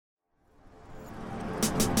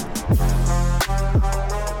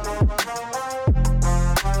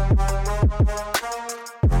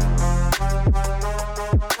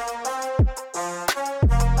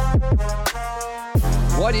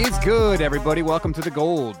What is good, everybody? Welcome to the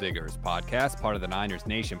Gold Diggers podcast, part of the Niners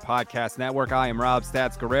Nation podcast network. I am Rob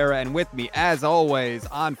Stats Guerrera, and with me, as always,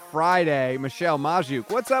 on Friday, Michelle Magdziuk.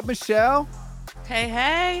 What's up, Michelle?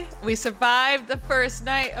 Hey, we survived the first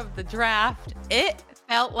night of the draft. It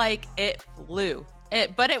felt like it flew.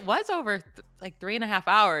 But it was over like 3.5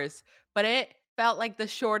 hours, but it felt like the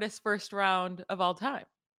shortest first round of all time.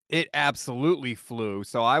 It absolutely flew.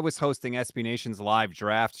 So I was hosting SB Nation's live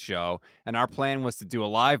draft show, and our plan was to do a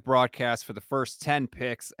live broadcast for the first 10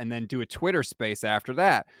 picks and then do a Twitter space after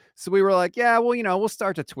that. So we were like, yeah, well, we'll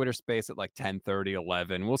start the Twitter space at like 10:30,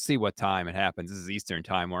 11. We'll see what time it happens. This is Eastern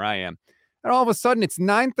time where I am. And all of a sudden it's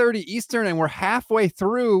 9:30 Eastern and we're halfway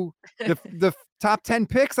through the top 10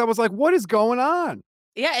 picks. I was like, what is going on?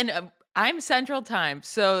 Yeah, and I'm Central Time,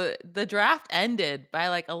 so the draft ended by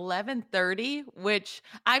like 11:30, which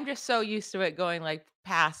I'm just so used to it going like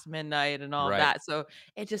past midnight and all of Right. that. So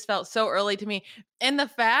it just felt so early to me. And the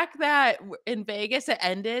fact that in Vegas it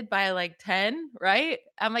ended by like 10, right?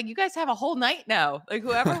 I'm like, you guys have a whole night now. Like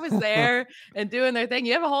whoever was there and doing their thing,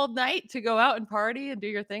 you have a whole night to go out and party and do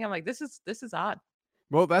your thing. I'm like, this is odd.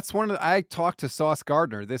 Well, that's I talked to Sauce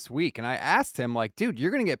Gardner this week and I asked him, like, dude,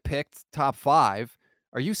 you're going to get picked top 5.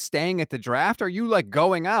 Are you staying at the draft? Are you like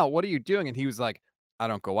going out? What are you doing? And he was like, I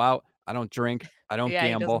don't go out. I don't drink. I don't Yeah, he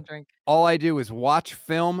gamble. doesn't drink. All I do is watch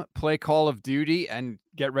film, play Call of Duty, and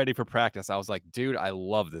get ready for practice. I was like, dude, I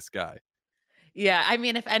love this guy. Yeah, I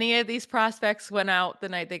mean, if any of these prospects went out the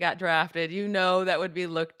night they got drafted, that would be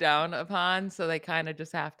looked down upon, so they kinda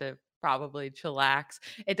just have to probably chillax.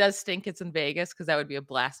 It does stink it's in Vegas because that would be a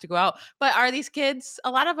blast to go out, but are these kids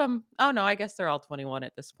a lot of them? Oh, no, I guess they're all 21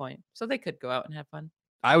 at this point, so they could go out and have fun.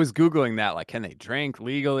 I was Googling that, like, can they drink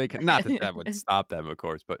legally? Not that that would stop them, of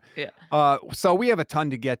course, but, Yeah. so we have a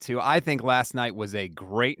ton to get to. I think last night was a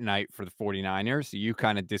great night for the 49ers. You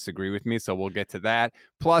kinda disagree with me, so we'll get to that.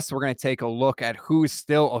 Plus, we're gonna take a look at who's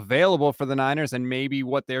still available for the Niners and maybe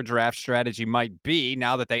what their draft strategy might be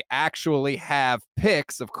now that they actually have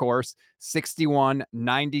picks, of course, 61,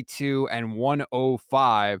 92, and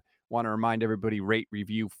 105. Want to remind everybody, rate,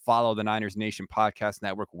 review, follow the Niners Nation Podcast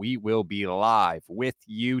Network. We will be live with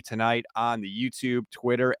you tonight on the YouTube,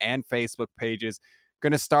 Twitter, and Facebook pages.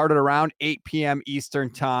 Going to start at around 8 p.m. Eastern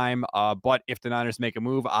time. But if the Niners make a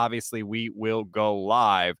move, obviously we will go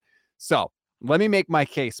live. So let me make my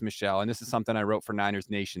case, Michelle. And this is something I wrote for Niners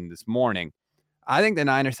Nation this morning. I think the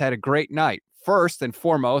Niners had a great night. First and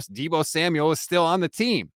foremost, Deebo Samuel is still on the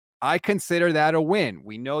team. I consider that a win.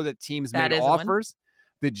 We know that teams made offers.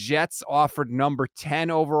 The Jets offered number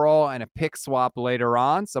 10 overall and a pick swap later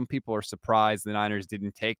on. Some people are surprised the Niners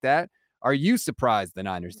didn't take that. Are you surprised the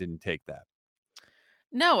Niners didn't take that?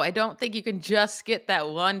 No, I don't think you can just get that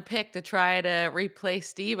one pick to try to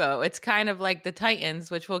replace Deebo. It's kind of like the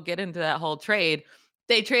Titans, which we'll get into that whole trade.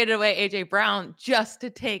 They traded away AJ Brown just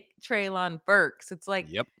to take Treylon Burks. It's like,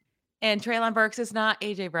 Yep. and Treylon Burks is not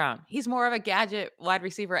AJ Brown. He's more of a gadget wide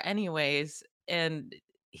receiver anyways, and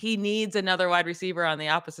he needs another wide receiver on the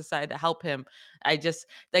opposite side to help him. I just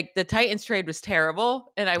like the Titans trade was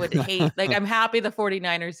terrible, and I would hate like I'm happy the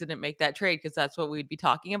 49ers didn't make that trade because that's what we'd be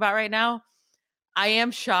talking about right now. I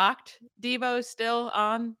am shocked Deebo is still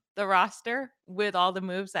on the roster with all the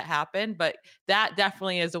moves that happened, but that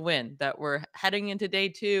definitely is a win that we're heading into day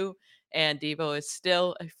 2 and Deebo is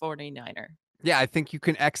still a 49er. Yeah, I think you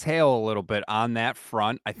can exhale a little bit on that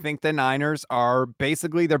front. I think the Niners are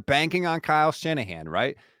basically they're banking on Kyle Shanahan,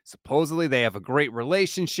 right? Supposedly they have a great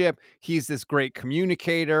relationship. He's this great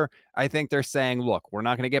communicator. I think they're saying, look, we're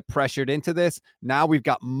not going to get pressured into this. Now we've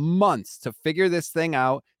got months to figure this thing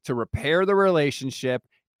out, to repair the relationship,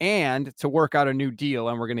 and to work out a new deal.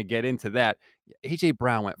 And we're going to get into that. AJ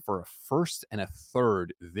Brown went for a first and a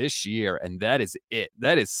third this year, and that is it.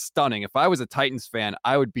 That is stunning. If I was a Titans fan,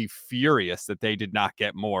 I would be furious that they did not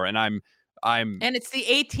get more. And I'm And it's the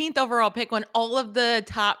 18th overall pick when all of the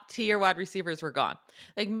top tier wide receivers were gone.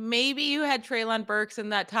 Like maybe you had Treylon Burks in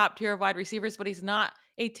that top tier of wide receivers, but he's not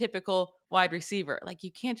a typical wide receiver. Like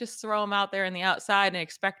you can't just throw him out there in the outside and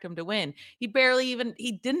expect him to win. He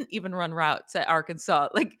didn't even run routes at Arkansas.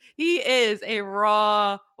 Like he is a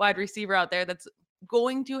raw wide receiver out there that's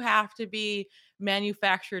going to have to be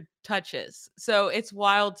manufactured touches. So it's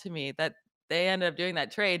wild to me that they ended up doing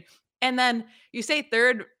that trade. And then you say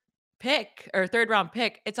third round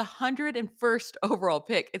pick. It's 101st overall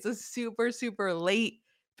pick. It's a super, super late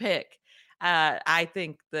pick. I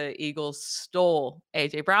think the Eagles stole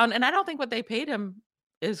AJ Brown, and I don't think what they paid him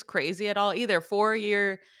is crazy at all either. 4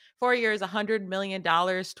 years, $100 million,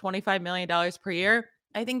 $25 million per year.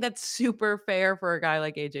 I think that's super fair for a guy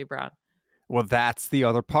like AJ Brown. Well, that's the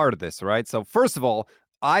other part of this, right? So first of all,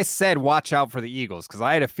 I said watch out for the Eagles because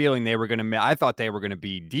I had a feeling they were going to. I thought they were going to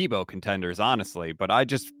be Deebo contenders, honestly, but I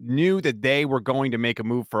just knew that they were going to make a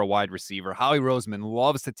move for a wide receiver. Howie Roseman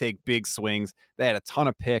loves to take big swings. They had a ton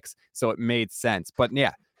of picks, so it made sense. But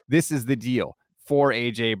yeah, this is the deal for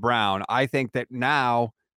AJ Brown. I think that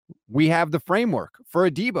now we have the framework for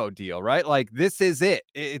a Deebo deal, right? Like this is it.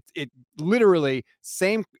 It literally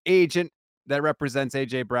same agent that represents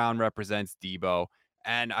AJ Brown represents Deebo.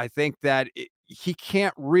 And I think that he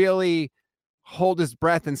can't really hold his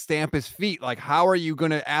breath and stamp his feet. Like, how are you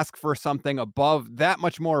going to ask for something above that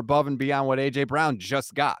much more above and beyond what AJ Brown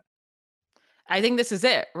just got? I think this is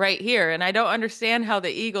it right here. And I don't understand how the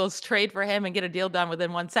Eagles trade for him and get a deal done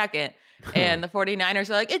within 1 second. And the 49ers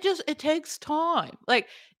are like, it takes time. Like,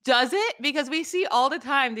 does it? Because we see all the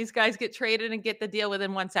time these guys get traded and get the deal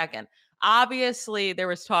within 1 second. Obviously, there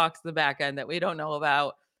was talks the back end that we don't know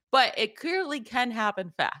about, but it clearly can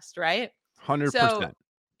happen fast, right? So 100%.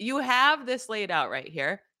 you have this laid out right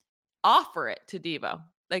here. Offer it to Deebo.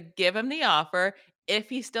 Like, give him the offer. If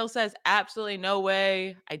he still says, absolutely no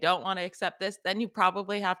way, I don't want to accept this, then you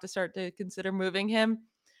probably have to start to consider moving him.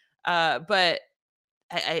 But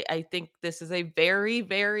I think this is a very,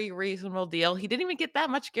 very reasonable deal. He didn't even get that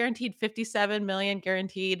much guaranteed, 57 million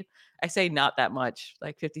guaranteed. I say not that much,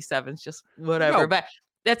 like 57 is just whatever, No. but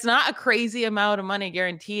that's not a crazy amount of money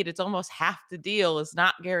guaranteed. It's almost half the deal is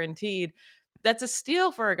not guaranteed. That's a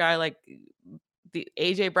steal for a guy like the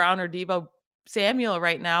AJ Brown or Deebo Samuel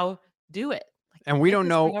right now. Do it. Like, And we get don't this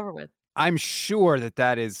know. thing over with. I'm sure that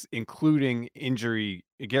that is including injury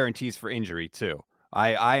guarantees for injury too.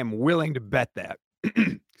 I am willing to bet that.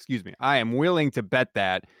 Excuse me. I am willing to bet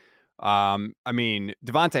that. I mean,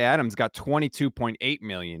 Devontae Adams got 22.8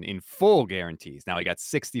 million in full guarantees. Now he got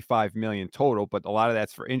 65 million total, but a lot of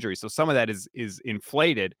that's for injury. So some of that is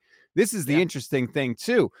inflated. This is the Yeah. interesting thing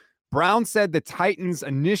too. Brown said the Titans'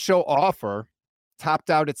 initial offer topped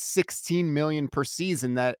out at 16 million per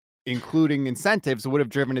season that including incentives would have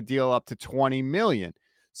driven a deal up to 20 million.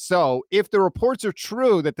 So, if the reports are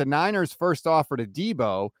true that the Niners first offer to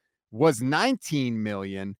Deebo was 19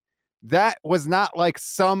 million, that was not like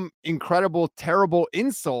some incredible terrible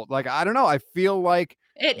insult. Like I don't know, I feel like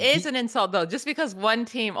It is the an insult though, just because one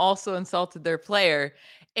team also insulted their player.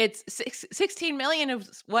 It's 16 million of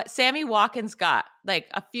what Sammy Watkins got like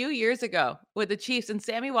a few years ago with the Chiefs, and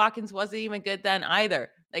Sammy Watkins wasn't even good then either.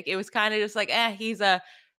 Like it was kind of just like, he's a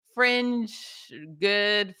fringe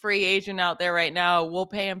good free agent out there right now. We'll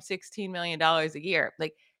pay him $16 million a year.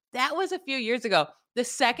 Like that was a few years ago. The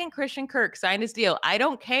second Christian Kirk signed his deal, I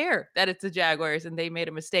don't care that it's the Jaguars and they made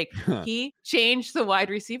a mistake. He changed the wide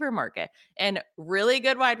receiver market. And really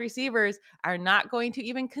good wide receivers are not going to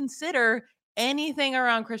even consider anything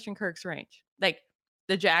around Christian Kirk's range. Like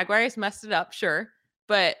the Jaguars messed it up, sure.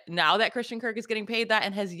 But now that Christian Kirk is getting paid that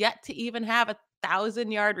and has yet to even have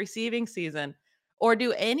 1,000-yard receiving season or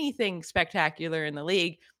do anything spectacular in the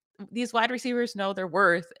league, these wide receivers know their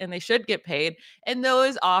worth and they should get paid. And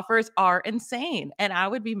those offers are insane. And I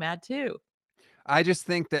would be mad too. I just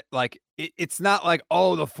think that like it's not like,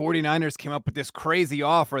 oh, the 49ers came up with this crazy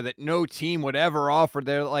offer that no team would ever offer.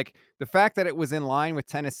 They're like the fact that it was in line with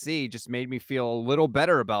Tennessee just made me feel a little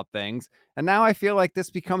better about things. And now I feel like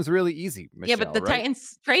this becomes really easy, Yeah, but Michelle, the right?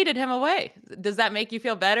 Titans traded him away. Does that make you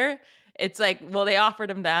feel better? It's like, well, they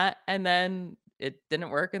offered him that and then it didn't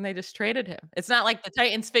work and they just traded him. It's not like the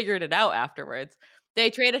Titans figured it out afterwards. They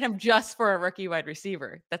traded him just for a rookie wide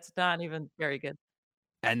receiver. That's not even very good.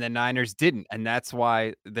 And the Niners didn't, and that's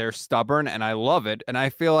why they're stubborn, and I love it, and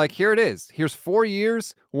I feel like here it is. Here's 4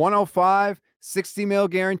 years, 105, 60 mil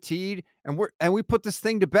guaranteed, and we put this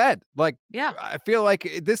thing to bed. Like, Yeah. I feel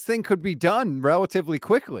like this thing could be done relatively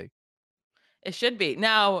quickly. It should be.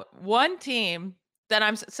 Now, one team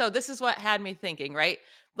that so this is what had me thinking, right?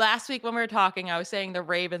 Last week when we were talking, I was saying the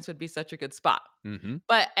Ravens would be such a good spot. Mhm.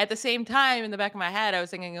 But at the same time, in the back of my head, I was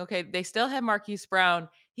thinking, okay, they still have Marquise Brown.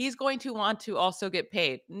 He's going to want to also get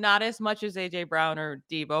paid. Not as much as AJ Brown or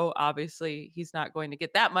Deebo. Obviously, he's not going to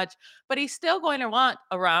get that much, but he's still going to want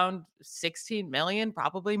around 16 million,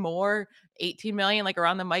 probably more, 18 million, like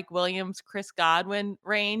around the Mike Williams, Chris Godwin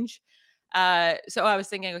range. So I was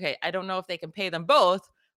thinking, okay, I don't know if they can pay them both.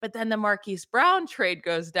 But then the Marquise Brown trade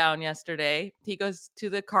goes down yesterday. He goes to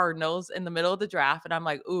the Cardinals in the middle of the draft. And I'm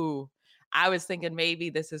like, ooh, I was thinking maybe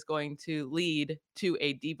this is going to lead to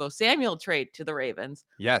a Deebo Samuel trade to the Ravens.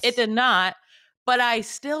 It Yes. did not. But I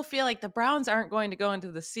still feel like the Browns aren't going to go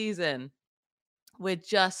into the season with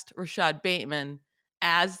just Rashad Bateman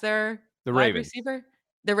as their The wide Ravens. receiver.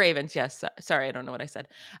 The Ravens, yes. Sorry, I don't know what I said.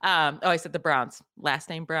 I said the Browns. Last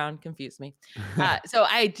name Brown confused me. So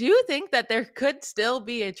I do think that there could still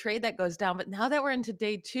be a trade that goes down, but now that we're into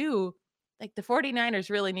day 2, like the 49ers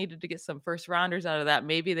really needed to get some first rounders out of that.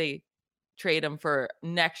 Maybe they trade him for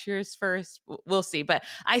next year's first. We'll see, but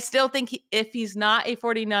I still think if he's not a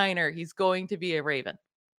 49er, he's going to be a Raven.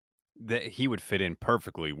 That he would fit in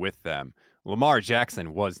perfectly with them. Lamar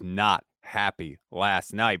Jackson was not happy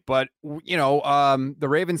last night, but the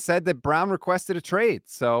Ravens said that Brown requested a trade.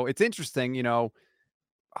 So it's interesting,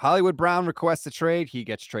 Hollywood Brown requests a trade, he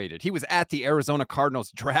gets traded. He was at the Arizona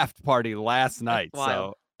Cardinals draft party last That's night,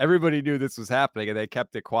 wild. so everybody knew this was happening and they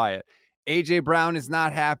kept it quiet. AJ Brown is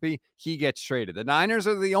not happy, he gets traded. The Niners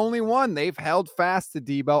are the only one. They've held fast to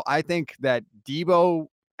Deebo. I think that Deebo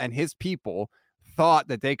and his people thought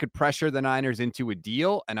that they could pressure the Niners into a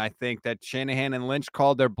deal, and I think that Shanahan and Lynch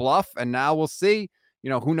called their bluff, and now we'll see.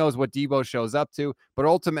 Who knows what Deebo shows up to, but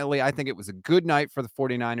ultimately I think it was a good night for the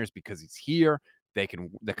 49ers because he's here.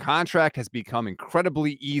 The contract has become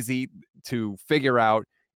incredibly easy to figure out,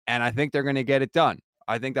 and I think they're going to get it done.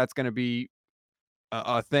 I think that's going to be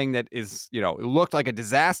a thing that is, it looked like a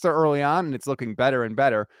disaster early on, and it's looking better and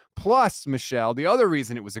better. Plus, Michelle, the other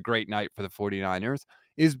reason it was a great night for the 49ers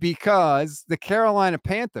is because the Carolina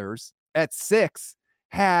Panthers at 6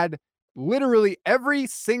 had literally every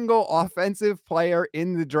single offensive player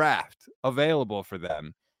in the draft available for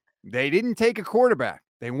them. They didn't take a quarterback.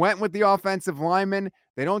 They went with the offensive lineman.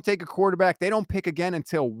 They don't take a quarterback. They don't pick again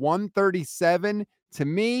until 137. To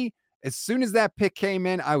me, as soon as that pick came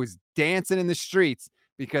in, I was dancing in the streets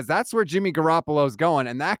because that's where Jimmy Garoppolo is going,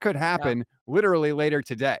 and that could Yeah. happen literally later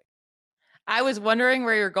today. I was wondering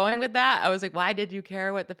where you're going with that. I was like, why did you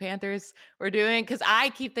care what the Panthers were doing? Because I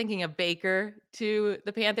keep thinking of Baker to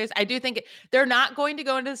the Panthers. I do think they're not going to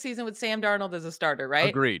go into the season with Sam Darnold as a starter, right?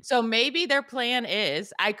 Agreed. So maybe their plan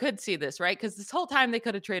is I could see this, right? Because this whole time they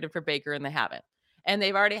could have traded for Baker and they haven't. And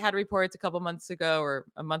they've already had reports a couple months ago or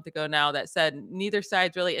a month ago now that said neither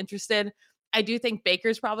side's really interested. I do think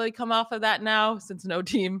Baker's probably come off of that now since no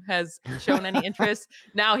team has shown any interest.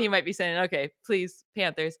 Now he might be saying, okay, please,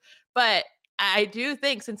 Panthers. But I do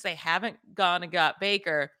think since they haven't gone and got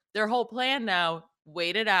Baker, their whole plan now,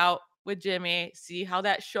 wait it out with Jimmy, see how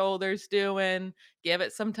that shoulder's doing, give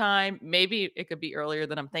it some time. Maybe it could be earlier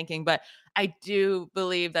than I'm thinking, but I do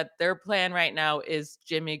believe that their plan right now is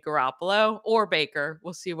Jimmy Garoppolo or Baker.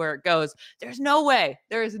 We'll see where it goes. There is no way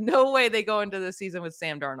they go into the season with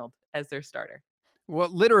Sam Darnold as their starter. Well,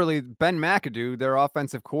 literally, Ben McAdoo, their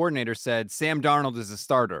offensive coordinator, said Sam Darnold is a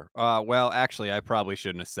starter. Well, actually, I probably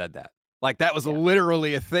shouldn't have said that. Like, that was Yeah.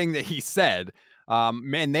 literally a thing that he said.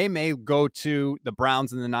 And they may go to the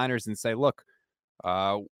Browns and the Niners and say, look,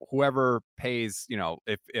 whoever pays,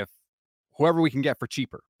 if whoever we can get for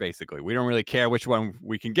cheaper, basically. We don't really care which one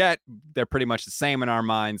we can get. They're pretty much the same in our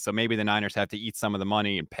minds. So maybe the Niners have to eat some of the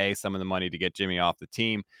money and pay some of the money to get Jimmy off the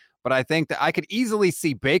team. But I think that I could easily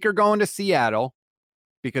see Baker going to Seattle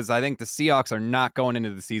because I think the Seahawks are not going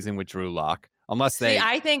into the season with Drew Lock unless See, they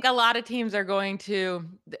I think a lot of teams are going to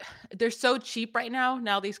they're so cheap right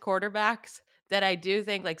now, these quarterbacks, that I do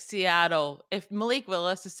think, like, Seattle, if Malik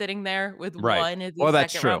Willis is sitting there with right. one of Well, these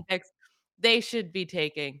that's second true. round picks, they should be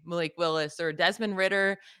taking Malik Willis or Desmond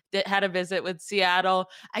Ritter that had a visit with Seattle.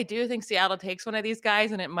 I do think Seattle takes one of these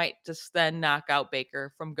guys, and it might just then knock out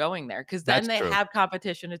Baker from going there because then That's they true. have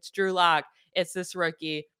competition. It's Drew Lock. It's this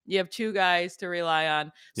rookie. You have 2 guys to rely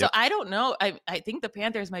on. So Yep. I don't know. I think the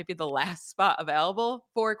Panthers might be the last spot available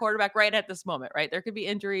for a quarterback right at this moment, right? There could be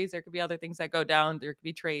injuries, there could be other things that go down, there could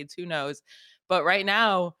be trades, who knows? But right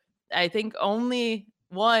now, I think only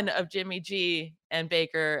one of Jimmy G and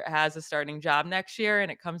Baker has a starting job next year,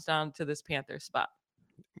 and it comes down to this Panthers spot.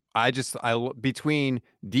 Between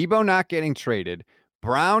Deebo not getting traded,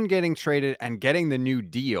 Brown getting traded and getting the new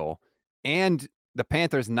deal, and the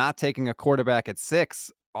Panthers not taking a quarterback at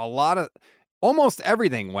 6, almost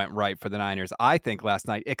everything went right for the Niners, I think, last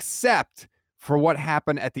night, except for what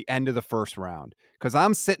happened at the end of the first round. Because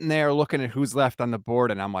I'm sitting there looking at who's left on the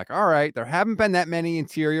board, and I'm like, all right, there haven't been that many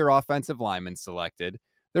interior offensive linemen selected.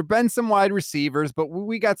 There have been some wide receivers, but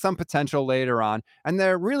we got some potential later on. And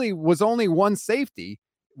there really was only one safety,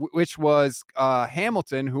 which was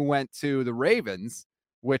Hamilton, who went to the Ravens,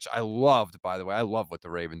 which I loved, by the way. I love what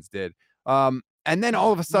the Ravens did. And then all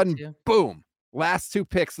Oh, of a me sudden, too. boom, last 2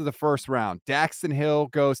 picks of the first round. Daxton Hill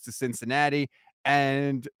goes to Cincinnati,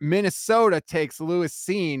 and Minnesota takes Lewis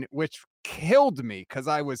Cine, which killed me because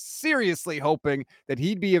I was seriously hoping that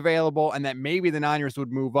he'd be available and that maybe the Niners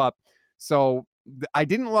would move up. So I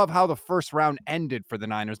didn't love how the first round ended for the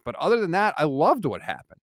Niners, but other than that, I loved what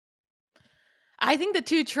happened. I think the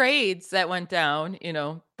 2 trades that went down,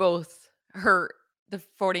 both hurt the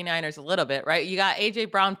 49ers a little bit, right? You got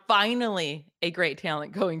AJ Brown, finally a great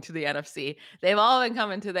talent going to the NFC. They've all been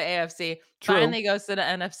coming to the AFC. True. Finally goes to the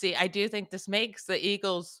NFC. I do think this makes the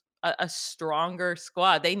Eagles a stronger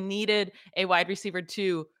squad. They needed a wide receiver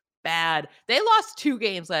 2 bad. They lost 2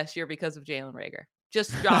 games last year because of Jalen Reagor.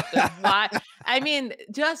 Just dropped him. Why? I mean,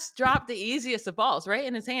 just dropped the easiest of balls right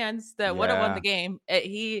in his hands that would have won the Yeah.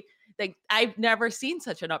 game. Like, I've never seen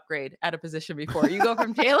such an upgrade at a position before. You go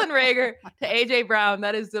from Jalen Reagor to AJ Brown.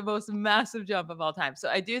 That is the most massive jump of all time. So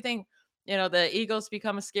I do think, the Eagles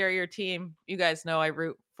become a scarier team. You guys know I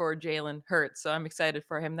root for Jalen Hurts, so I'm excited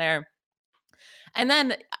for him there. And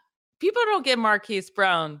then people don't give Marquise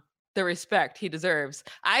Brown the respect he deserves.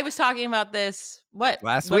 I was talking about this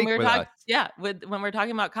Last when week we were with talking, us. yeah, when we're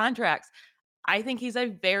talking about contracts. I think he's a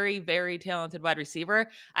very, very talented wide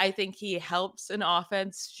receiver. I think he helps an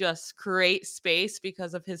offense just create space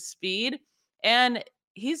because of his speed. And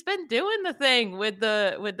he's been doing the thing with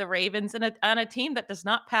the Ravens and on a team that does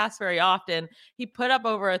not pass very often. He put up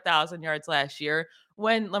over 1,000 yards last year.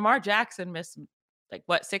 When Lamar Jackson missed like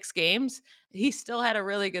 6 games, he still had a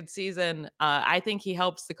really good season. I think he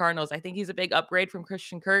helps the Cardinals. I think he's a big upgrade from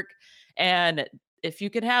Christian Kirk. And if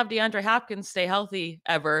you can have DeAndre Hopkins stay healthy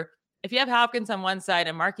ever, if you have Hopkins on one side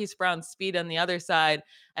and Marquise Brown's speed on the other side,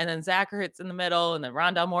 and then Zach Ertz in the middle, and then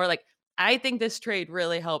Rondell Moore, like, I think this trade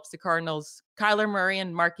really helps the Cardinals. Kyler Murray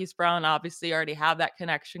and Marquise Brown obviously already have that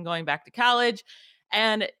connection going back to college.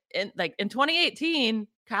 And in 2018,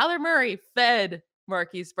 Kyler Murray fed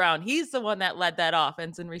Marquise Brown. He's the one that led that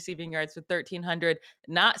offense in receiving yards with 1,300,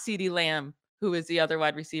 not CeeDee Lamb, who is the other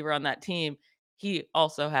wide receiver on that team. He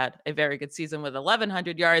also had a very good season with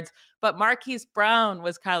 1,100 yards, but Marquise Brown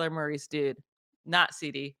was Kyler Murray's dude, not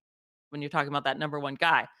CD, when you're talking about that number one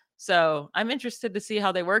guy. So I'm interested to see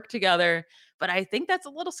how they work together, but I think that's a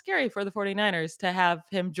little scary for the 49ers to have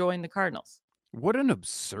him join the Cardinals. What an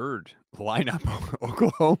absurd lineup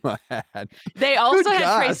Oklahoma had. They also Good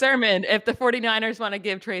had Trey God. Sermon. If the 49ers want to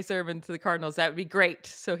give Trey Sermon to the Cardinals, that would be great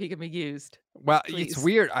so he can be used. Well, it's Please.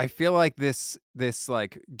 weird. I feel like this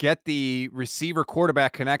like get the receiver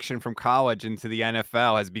quarterback connection from college into the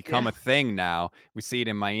NFL has become Yeah. a thing now. We see it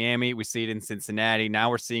in Miami, we see it in Cincinnati, now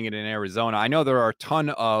we're seeing it in Arizona. I know there are a ton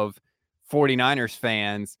of 49ers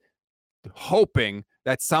fans hoping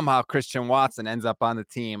that somehow Christian Watson ends up on the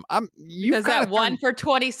team. You've Because kind that of one turned for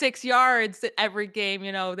 26 yards every game,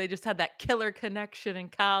 they just had that killer connection in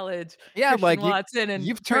college. yeah, Christian like Watson and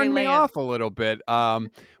you've Trey turned me Lance. off a little bit.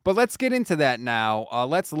 But let's get into that now.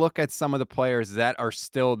 Let's look at some of the players that are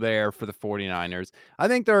still there for the 49ers. I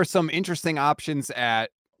think there are some interesting options at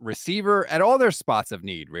receiver at all their spots of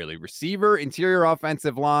need, really. Receiver, interior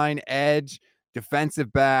offensive line, edge,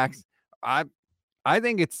 defensive backs. I I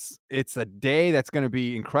think it's a day that's going to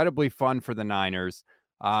be incredibly fun for the Niners.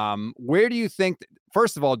 Where do you think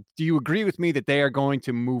first of all, do you agree with me that they are going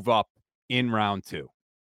to move up in round 2?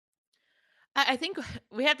 I think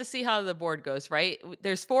we have to see how the board goes, right?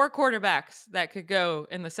 There's 4 quarterbacks that could go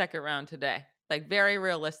in the second round today, like very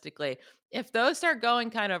realistically. If those start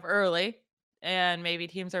going kind of early and maybe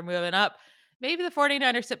teams are moving up, maybe the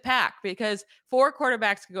 49ers sit back because 4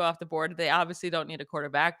 quarterbacks could go off the board. They obviously don't need a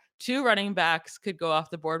quarterback. 2 running backs could go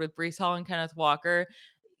off the board with Brees Hall and Kenneth Walker.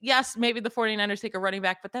 Yes, maybe the 49ers take a running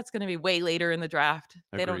back, but that's going to be way later in the draft.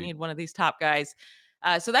 They don't Agreed. need one of these top guys.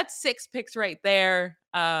 So that's 6 picks right there.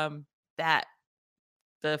 That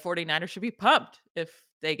the 49ers should be pumped if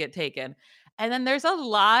they get taken. And then there's a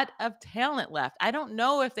lot of talent left. I don't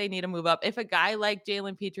know if they need to move up. If a guy like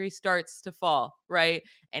Jalen Petrie starts to fall, right?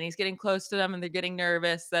 And he's getting close to them and they're getting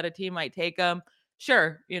nervous that a team might take him,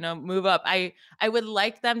 sure, move up. I would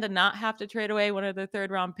like them to not have to trade away one of their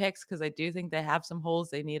third round picks because I do think they have some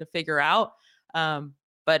holes they need to figure out.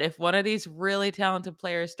 But if one of these really talented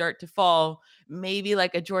players start to fall, maybe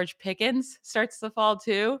like a George Pickens starts to fall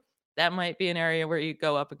too, that might be an area where you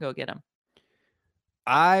go up and go get him.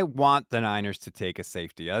 I want the Niners to take a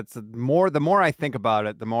safety. That's the more I think about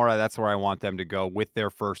it, the more that's where I want them to go with their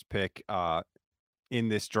first pick in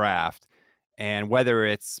this draft. And whether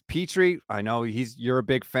it's Petrie, I know you're a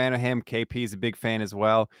big fan of him. KP's a big fan as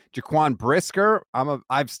well. Jaquan Brisker,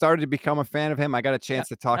 I've started to become a fan of him. I got a Yeah, chance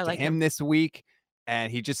to talk I to like him him. this week, and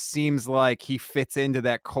he just seems like he fits into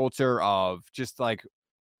that culture of just like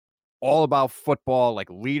all about football, like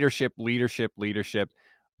leadership, leadership, leadership.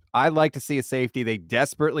 I like to see a safety. They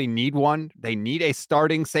desperately need one. They need a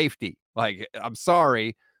starting safety. Like, I'm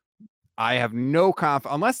sorry. I have no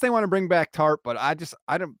confidence unless they want to bring back Tart, but I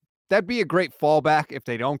don't that'd be a great fallback if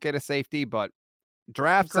they don't get a safety, but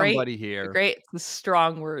draft Great, somebody here. great, it's a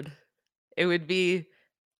strong word. It would be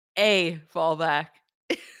a fallback.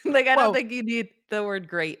 Like, I don't Well, think you need the word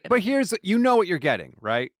great in but it. here's you know what you're getting,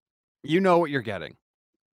 right? You know what you're getting.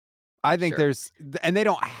 I think Sure. and they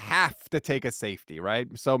don't have to take a safety, right?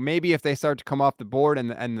 So maybe if they start to come off the board and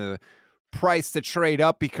the price to trade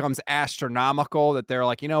up becomes astronomical, that they're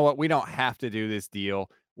like, you know what, we don't have to do this deal.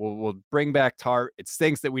 We'll bring back Tart. It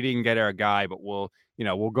stinks that we didn't get our guy, but we'll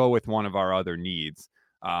go with one of our other needs.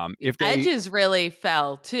 If they Edges really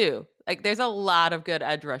fell too. Like, there's a lot of good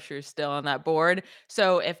edge rushers still on that board.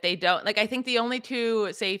 So if they don't, like, I think the only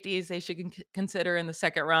two safeties they should consider in the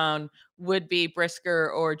second round would be Brisker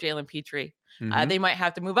or Jalen Petrie. Mhm. They might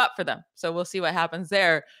have to move up for them. So we'll see what happens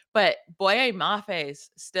there. But Boye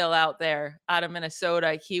Mafe's still out there out of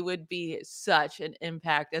Minnesota. He would be such an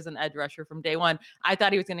impact as an edge rusher from day one. I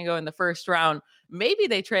thought he was going to go in the first round. Maybe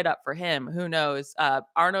they trade up for him. Who knows?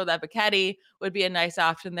 Arnold Ebiketie would be a nice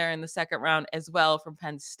option there in the second round as well from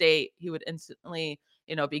Penn State. He would instantly,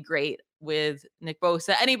 be great with Nick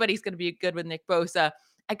Bosa. Anybody's going to be good with Nick Bosa.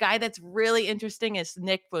 A guy that's really interesting is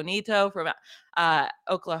Nick Bonito from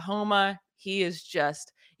Oklahoma.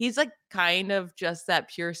 He's like kind of just that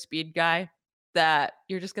pure speed guy that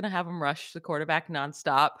you're just going to have him rush the quarterback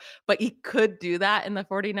nonstop. But he could do that in the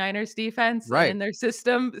 49ers defense and Right. in their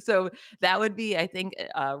system. So that would be, I think,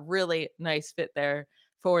 a really nice fit there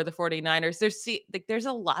for the 49ers. There's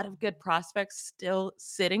a lot of good prospects still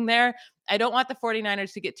sitting there. I don't want the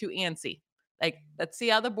 49ers to get too antsy. Like, let's see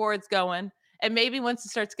how the board's going. And maybe once it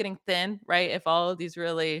starts getting thin, right? If all of these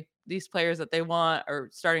players that they want are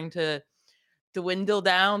starting to dwindle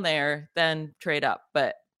down there, then trade up.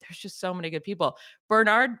 But there's just so many good people.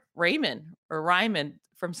 Bernard Ryman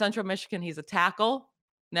from Central Michigan, he's a tackle.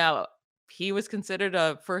 Now, he was considered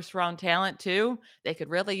a first round talent too. They could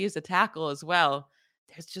really use a tackle as well.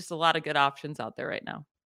 There's just a lot of good options out there right now.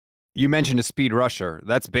 You mentioned a speed rusher.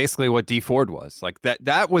 That's basically what D Ford was. Like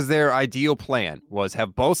that was their ideal plan, was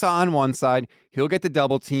have Bosa on one side, he'll get the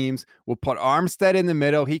double teams, we'll put Armstead in the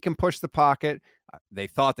middle, he can push the pocket. They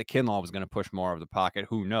thought that Kinlaw was going to push more of the pocket,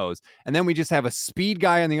 who knows. And then we just have a speed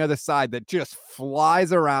guy on the other side that just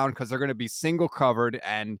flies around because they're going to be single covered,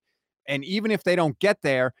 and even if they don't get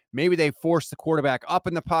there, maybe they force the quarterback up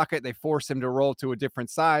in the pocket, they force him to roll to a different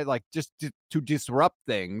side, like just to disrupt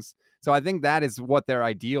things. So I think that is what their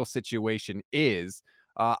ideal situation is.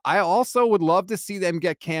 I also would love to see them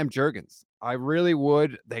get Cam Jurgens. I really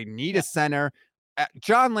would. They need a Yeah. center.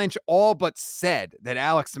 John Lynch all but said that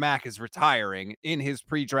Alex Mack is retiring in his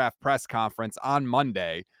pre-draft press conference on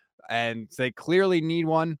Monday, and they clearly need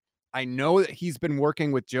one. I know that he's been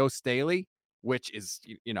working with Joe Staley, which is,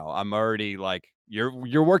 I'm already like,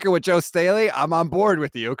 you're working with Joe Staley. I'm on board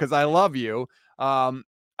with you because I love you.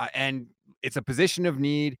 And it's a position of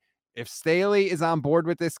need. If Staley is on board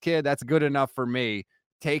with this kid, that's good enough for me.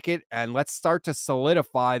 Take it and let's start to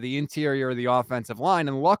solidify the interior of the offensive line.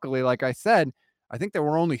 And luckily, like I said, I think there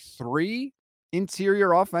were only 3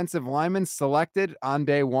 interior offensive linemen selected on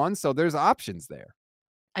day one. So there's options there.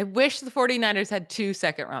 I wish the 49ers had 2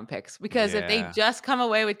 second round picks, because if they Yeah. just come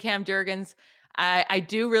away with Cam Jurgens, I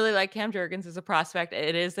do really like Cam Jurgens as a prospect.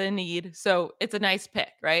 It is a need. So it's a nice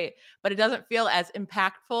pick, right? But it doesn't feel as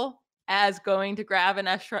impactful as going to grab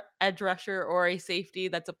an edge rusher or a safety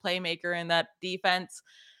that's a playmaker in that defense.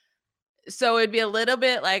 So it'd be a little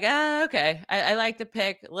bit like, okay, I like the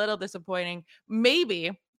pick, a little disappointing.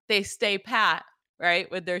 Maybe they stay pat, right,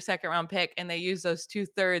 with their second round pick, and they use those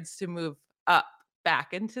 2/3 to move up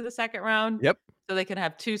back into the second round Yep. so they can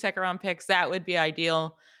have 2 second round picks. That would be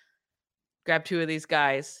ideal. Grab 2 of these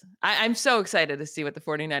guys. I'm so excited to see what the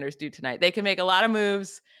 49ers do tonight. They can make a lot of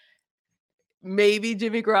moves. Maybe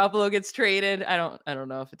Jimmy Garoppolo gets traded. I don't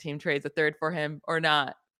know if a team trades a third for him or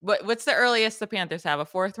not. What's the earliest the Panthers have? A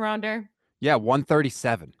fourth rounder? Yeah.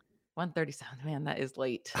 137. 137. Man, that is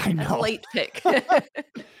late. I That's a know. late pick.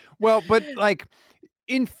 Well, but like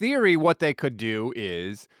in theory, what they could do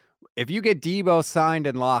is if you get Deebo signed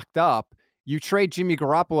and locked up, you trade Jimmy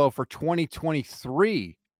Garoppolo for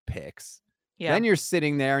 2023 picks. Yeah. Then you're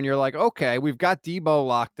sitting there and you're like, okay, we've got Deebo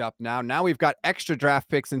locked up now. Now we've got extra draft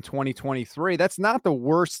picks in 2023. That's not the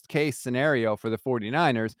worst case scenario for the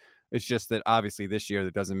 49ers. It's just that obviously this year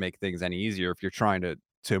that doesn't make things any easier if you're trying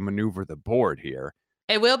to maneuver the board here.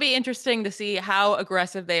 It will be interesting to see how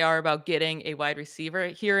aggressive they are about getting a wide receiver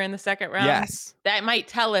here in the second round. Yes. That might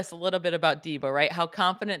tell us a little bit about Deebo, right? How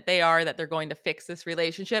confident they are that they're going to fix this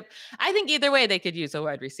relationship. I think either way they could use a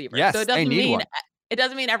wide receiver. So Yes, they need one. it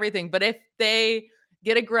doesn't mean everything, but if they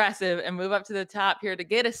get aggressive and move up to the top here to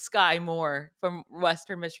get a Sky Moore from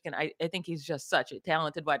Western Michigan. I think he's just such a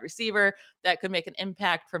talented wide receiver that could make an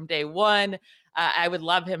impact from day one. I would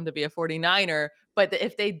love him to be a 49er, but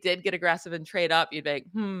if they did get aggressive and trade up, you'd be like,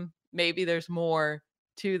 maybe there's more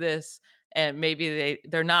to this. And maybe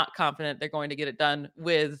they're not confident they're going to get it done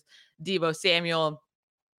with Deebo Samuel.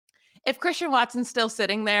 If Christian Watson's still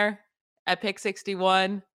sitting there at pick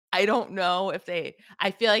 61, I don't know if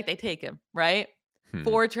I feel like they take him, right? Hmm.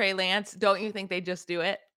 For Trey Lance. Don't you think they just do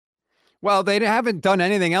it? Well, they haven't done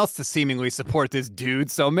anything else to seemingly support this dude,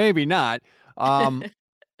 so maybe not.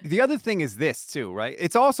 The other thing is this too, right?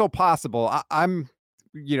 It's also possible. I'm,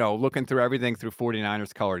 looking through everything through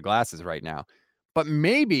 49ers colored glasses right now, but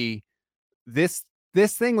maybe this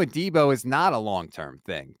this thing with Deebo is not a long-term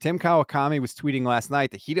thing. Tim Kawakami was tweeting last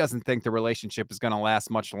night that he doesn't think the relationship is going to last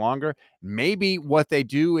much longer. Maybe what they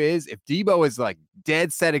do is if Deebo is like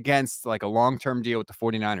dead set against like a long-term deal with the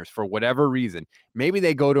 49ers for whatever reason, maybe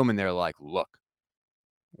they go to him and they're like, look,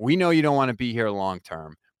 we know you don't want to be here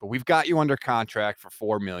long-term, but we've got you under contract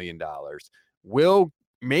for $4 million.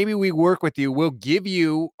 Maybe we work with you. We'll give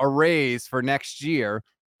you a raise for next year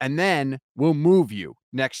and then we'll move you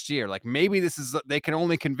next year. Like maybe they can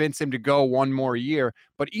only convince him to go one more year.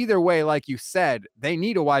 But either way, like you said, they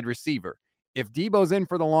need a wide receiver. If Deebo's in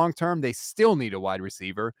for the long term, they still need a wide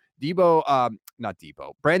receiver. Not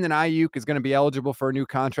Deebo. Brandon Ayuk is going to be eligible for a new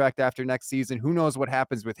contract after next season. Who knows what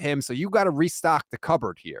happens with him? So you got to restock the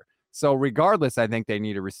cupboard here. So regardless, I think they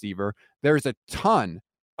need a receiver. There's a ton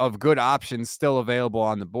of good options still available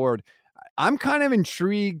on the board. I'm kind of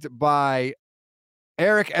intrigued by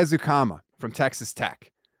Eric Ezukama from Texas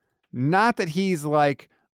Tech. Not that he's like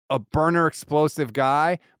a burner explosive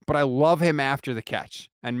guy, but I love him after the catch.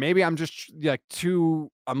 And maybe I'm just like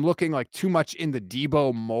I'm looking like too much in the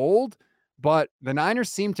Deebo mold, but the Niners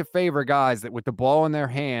seem to favor guys that with the ball in their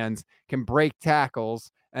hands can break tackles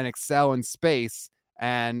and excel in space.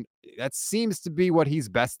 And that seems to be what he's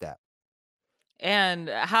best at. And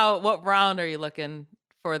what round are you looking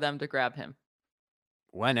for them to grab him?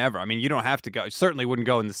 Whenever. I mean, you don't have to go. Certainly wouldn't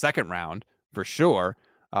go in the second round for sure.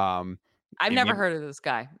 I've never heard of this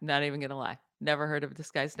guy. Not even gonna lie. Never heard of this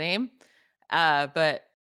guy's name. But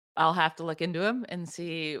I'll have to look into him and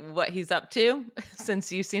see what he's up to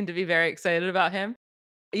since you seem to be very excited about him.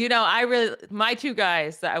 My two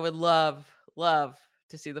guys that I would love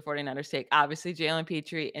to see the 49ers take, obviously Jalen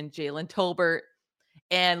Petrie and Jalen Tolbert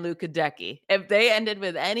and Luka Decky. If they ended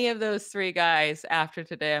with any of those three guys after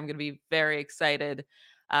today, I'm going to be very excited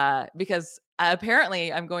because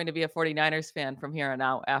apparently I'm going to be a 49ers fan from here on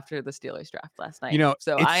out after the Steelers draft last night.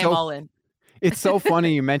 So I am all in. It's so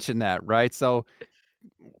funny you mentioned that, right? So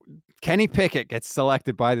Kenny Pickett gets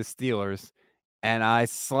selected by the Steelers, and I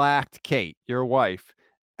slacked Kate, your wife,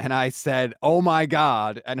 and I said, "Oh my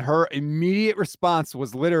God." And her immediate response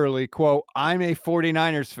was literally, quote, "I'm a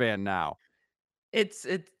 49ers fan now."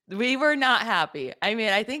 We were not happy. I mean,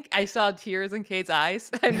 I think I saw tears in Kate's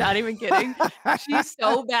eyes. I'm not even kidding. She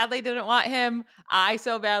so badly didn't want him. I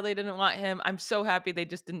so badly didn't want him. I'm so happy they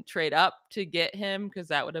just didn't trade up to get him because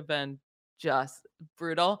that would have been just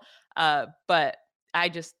brutal. But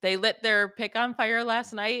they lit their pick on fire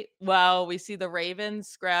last night. While we see the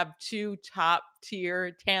Ravens grab two top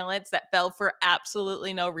tier talents that fell for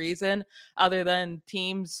absolutely no reason other than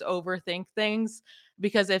teams overthink things.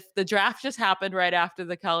 Because if the draft just happened right after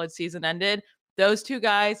the college season ended, those two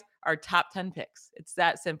guys are top 10 picks. It's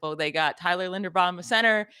that simple. They got Tyler Linderbaum, a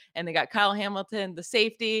center, and they got Kyle Hamilton, the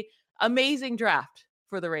safety. Amazing draft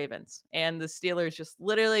for the Ravens. And the Steelers just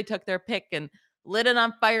literally took their pick and lit it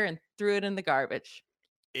on fire and threw it in the garbage.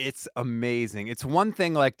 It's amazing. It's one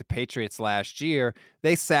thing like the Patriots last year.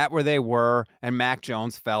 They sat where they were, and Mac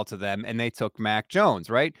Jones fell to them, and they took Mac Jones,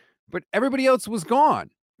 right? But everybody else was gone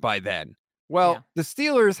by then. Well, Yeah. the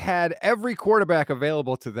Steelers had every quarterback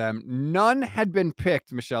available to them. None had been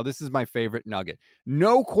picked, Michelle. This is my favorite nugget.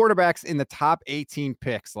 No quarterbacks in the top 18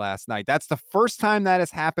 picks last night. That's the first time that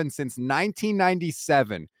has happened since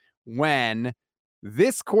 1997 when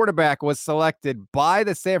this quarterback was selected by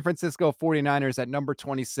the San Francisco 49ers at number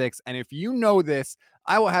 26. And if you know this,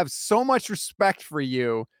 I will have so much respect for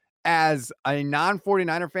you as a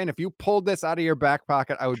non-49er fan. If you pulled this out of your back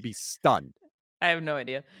pocket, I would be stunned. I have no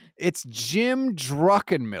idea. It's Jim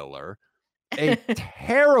Druckenmiller, a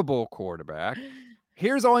terrible quarterback.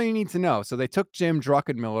 Here's all you need to know. So they took Jim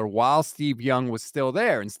Druckenmiller while Steve Young was still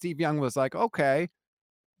there. And Steve Young was like, okay,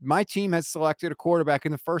 my team has selected a quarterback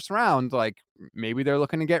in the first round. Like maybe they're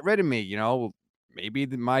looking to get rid of me. Maybe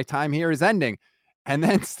my time here is ending. And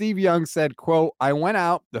then Steve Young said, quote, "I went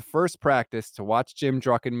out the first practice to watch Jim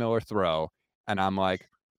Druckenmiller throw. And I'm like,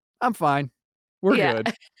 I'm fine. We're Yeah.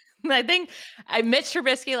 good. I think Mitch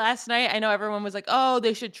Trubisky last night, I know everyone was like, "Oh,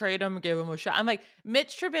 they should trade him, give him a shot." I'm like,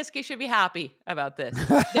 Mitch Trubisky should be happy about this.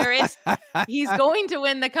 He's going to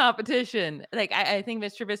win the competition. Like, I think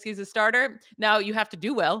Mitch Trubisky's a starter. Now you have to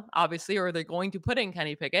do well, obviously, or they're going to put in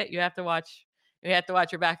Kenny Pickett. You have to watch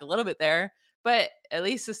your back a little bit there. But at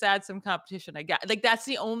least this adds some competition. I got like that's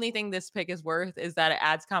the only thing this pick is worth is that it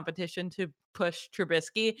adds competition to push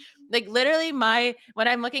Trubisky. Like literally when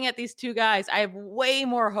I'm looking at these two guys, I have way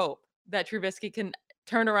more hope that Trubisky can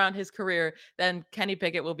turn around his career than Kenny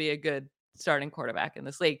Pickett will be a good starting quarterback in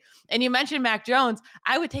this league. And you mentioned Mac Jones.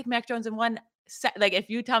 I would take Mac Jones in one set. Like if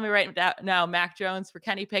you tell me right now, Mac Jones for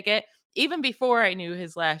Kenny Pickett, even before I knew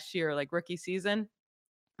his last year, like rookie season,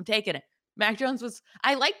 I'm taking it.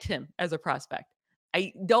 I liked him as a prospect.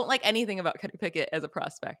 I don't like anything about Kenny Pickett as a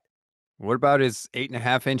prospect. What about his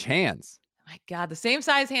 8.5-inch hands? My God, the same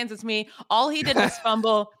size hands as me. All he did was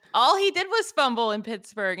fumble. All he did was fumble in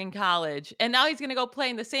Pittsburgh in college. And now he's going to go play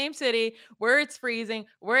in the same city where it's freezing,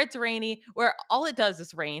 where it's rainy, where all it does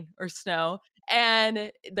is rain or snow.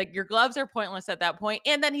 And like your gloves are pointless at that point.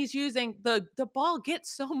 And then he's using the ball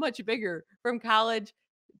gets so much bigger from college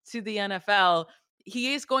to the NFL.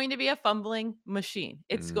 He is going to be a fumbling machine.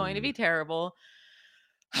 It's going to Mm. be terrible.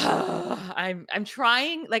 I'm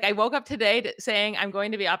trying. Like I woke up today saying I'm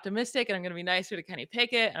going to be optimistic and I'm going to be nicer to Kenny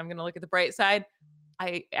Pickett. And I'm going to look at the bright side.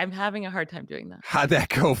 I'm having a hard time doing that. How'd that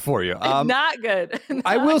go for you? Not good.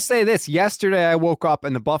 I will say this. Yesterday, I woke up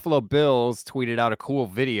and the Buffalo Bills tweeted out a cool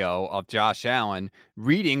video of Josh Allen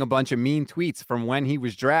reading a bunch of mean tweets from when he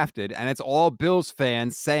was drafted. And it's all Bills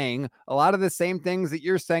fans saying a lot of the same things that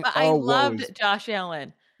you're saying. But I loved Josh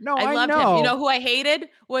Allen. No, I I loved him. You know. know who I hated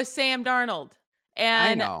was Sam Darnold. I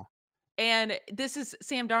And know. And this is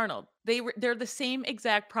Sam Darnold. They're the same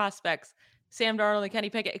exact prospects, Sam Darnold and Kenny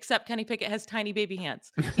Pickett, except Kenny Pickett has tiny baby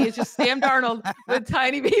hands. He is just Sam Darnold with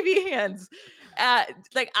tiny baby hands.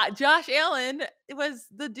 Josh Allen was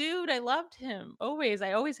the dude. I loved him always.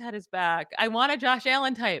 I always had his back. I want a Josh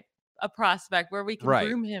Allen type, a prospect where we can Right.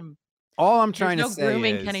 groom him. All I'm There's trying to no say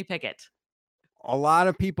grooming is Kenny Pickett. a lot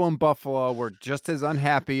of people in Buffalo were just as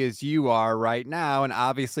unhappy as you are right now, and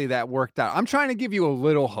obviously that worked out. I'm trying to give you a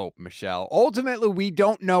little hope, Michelle. Ultimately, we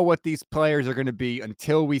don't know what these players are going to be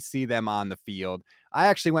until we see them on the field. I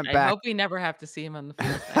actually went I back. hope we never have to see him on the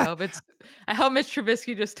field. I hope Mitch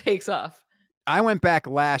Trubisky just takes off. I went back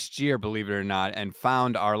last year, believe it or not, and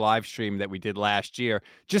found our live stream that we did last year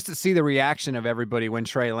just to see the reaction of everybody when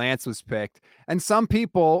Trey Lance was picked. And some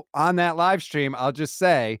people on that live stream, I'll just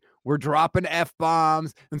say, were dropping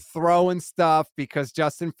F-bombs and throwing stuff because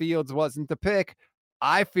Justin Fields wasn't the pick.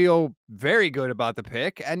 I feel very good about the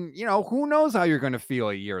pick. And, who knows how you're going to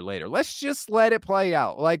feel a year later. Let's just let it play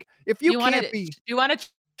out. Like, if you can't be... Do you want to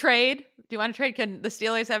trade? Do you want to trade? Can the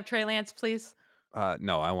Steelers have Trey Lance, please?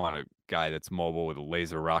 No, I want a guy that's mobile with a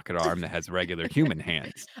laser rocket arm that has regular human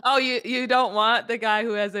hands. Oh, you don't want the guy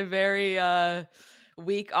who has a very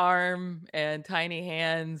weak arm and tiny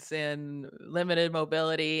hands and limited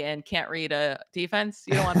mobility and can't read a defense?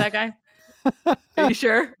 You don't want that guy? Are you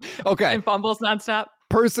sure? Okay. And fumbles nonstop?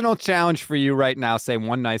 Personal challenge for you right now. Say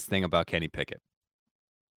one nice thing about Kenny Pickett.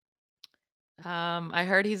 I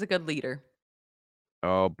heard he's a good leader.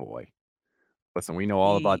 Oh, boy. Listen, we know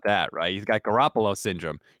all about that, right? He's got Garoppolo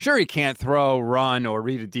syndrome. Sure, he can't throw, run, or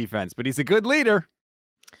read a defense, but he's a good leader.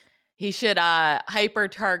 He should hyper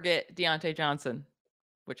target Deontay Johnson,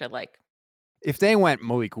 which I like. If they went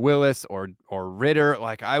Malik Willis or Ritter,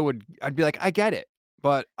 like I'd be like, I get it,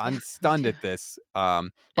 but I'm stunned at this. By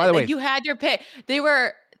the way, you had your pick. They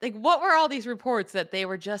were like, what were all these reports that they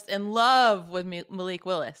were just in love with Malik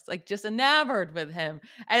Willis, like just enamored with him,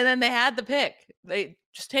 and then they had the pick. They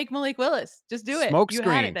just take Malik Willis, just do it. Smoke You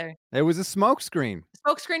screen. had it there. It was a smoke screen.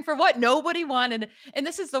 Smoke screen for what? Nobody wanted. And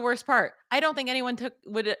this is the worst part. I don't think anyone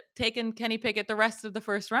would have taken Kenny Pickett the rest of the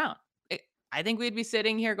first round. I think we'd be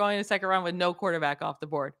sitting here going to the second round with no quarterback off the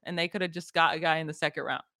board, and they could have just got a guy in the second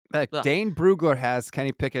round. Dane Brugler has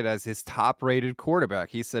Kenny Pickett as his top-rated quarterback.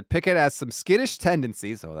 He said Pickett has some skittish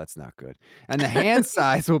tendencies. Oh, that's not good. And the hand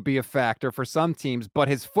size will be a factor for some teams, but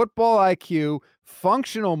his football IQ,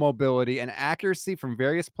 functional mobility, and accuracy from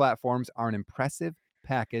various platforms are an impressive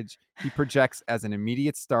package. He projects as an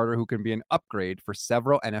immediate starter who can be an upgrade for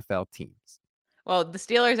several NFL teams. Well, the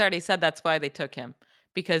Steelers already said that's why they took him,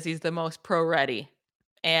 because he's the most pro-ready.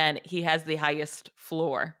 And he has the highest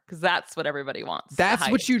floor because that's what everybody wants. That's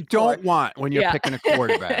what you don't want when you're picking a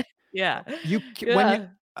quarterback. Yeah.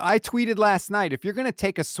 I tweeted last night, if you're going to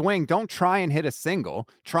take a swing, don't try and hit a single.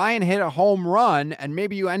 Try and hit a home run, and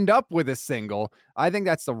maybe you end up with a single. I think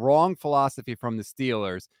that's the wrong philosophy from the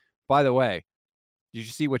Steelers. By the way, Did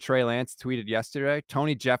you see what Trey Lance tweeted yesterday?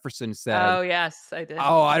 Tony Jefferson said, Oh, yes, I did.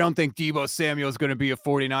 "Oh, I don't think Deebo Samuel is going to be a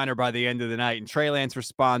 49er by the end of the night." And Trey Lance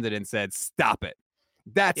responded and said, "Stop it.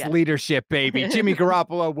 That's Yes. leadership, baby. Jimmy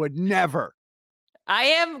Garoppolo would never." I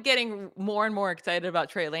am getting more and more excited about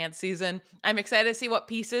Trey Lance season. I'm excited to see what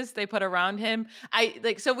pieces they put around him. I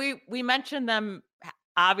like so we mentioned them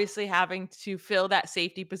obviously having to fill that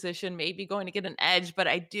safety position, maybe going to get an edge, but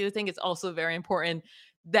I do think it's also very important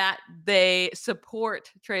that they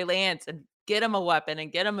support Trey Lance and get him a weapon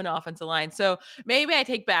and get him an offensive line. So maybe I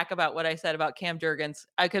take back about what I said about Cam Jurgens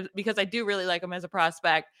because I do really like him as a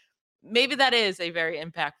prospect. Maybe that is a very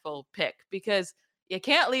impactful pick because you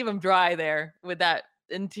can't leave him dry there with that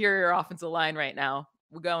interior offensive line right now.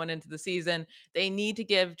 We're going into the season. They need to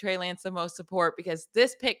give Trey Lance the most support because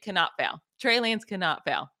this pick cannot fail. Trey Lance cannot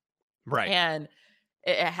fail. Right. And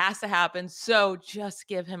it has to happen. So just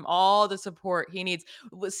give him all the support he needs.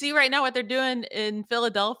 See right now what they're doing in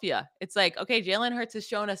Philadelphia. It's like, okay, Jalen Hurts has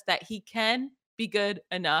shown us that he can be good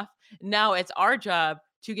enough. Now it's our job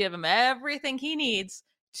to give him everything he needs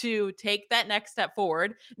to take that next step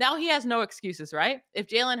forward. Now he has no excuses, right? If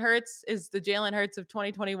Jalen Hurts is the Jalen Hurts of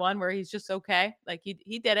 2021, where he's just okay, like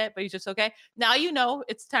he did it, but he's just okay. Now you know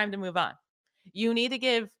it's time to move on. You need to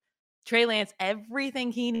give Trey Lance everything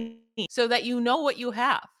he needs so that you know what you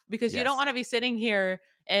have because you don't Yes. want to be sitting here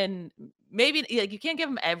and maybe like you can't give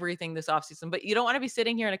him everything this offseason, but you don't want to be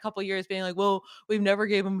sitting here in a couple years being like, well, we've never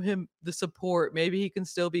gave him the support. Maybe he can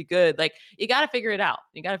still be good. Like you got to figure it out.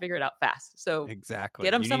 You got to figure it out fast. So Exactly.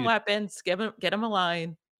 get him some weapons, get him a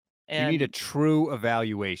line. You need a And true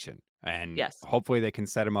evaluation, and yes, hopefully they can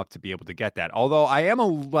set him up to be able to get that. Although I am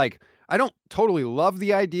I don't totally love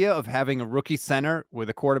the idea of having a rookie center with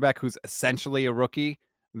a quarterback who's essentially a rookie.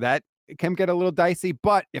 That can get a little dicey,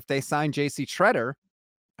 but if they sign JC Treader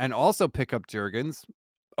and also pick up Jurgens,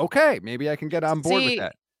 okay, maybe I can get on board with see,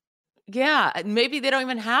 that. yeah, and maybe they don't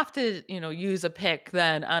even have to, use a pick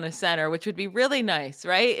then on a center, which would be really nice,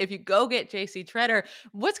 right? If you go get JC Treader,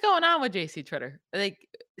 what's going on with JC Treader? Like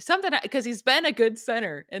something because he's been a good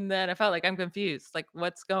center, and then I felt like I'm confused. Like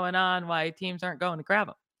what's going on? Why teams aren't going to grab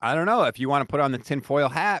him? I don't know if you want to put on the tinfoil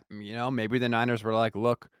hat, maybe the Niners were like,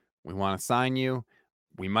 look, we want to sign you.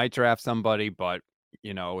 We might draft somebody, but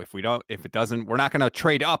if it doesn't, we're not going to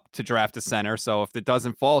trade up to draft a center. So if it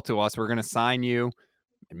doesn't fall to us, we're going to sign you.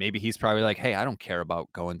 And maybe he's probably like, hey, I don't care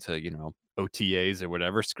about going to, OTAs or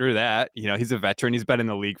whatever. Screw that. He's a veteran. He's been in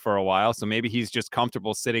the league for a while. So maybe he's just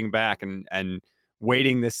comfortable sitting back and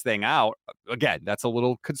waiting this thing out. Again, that's a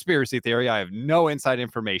little conspiracy theory. I have no inside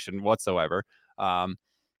information whatsoever.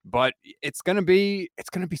 But it's gonna be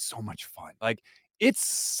so much fun. Like it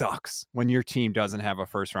sucks when your team doesn't have a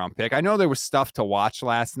first round pick. I know there was stuff to watch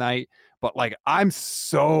last night, but like I'm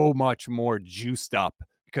so much more juiced up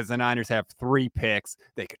because the Niners have 3 picks.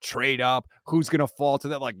 They could trade up. Who's gonna fall to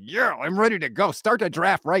that? Like, yeah, I'm ready to go. Start the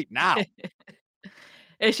draft right now.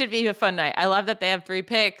 It should be a fun night. I love that they have 3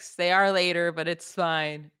 picks. They are later, but it's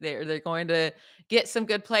fine. They're going to get some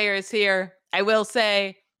good players here. I will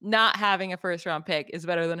say not having a first round pick is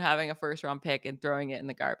better than having a first round pick and throwing it in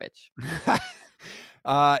the garbage.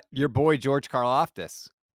 Your boy George Karlaftis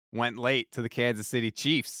went late to the Kansas City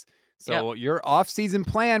Chiefs. Yep. So your offseason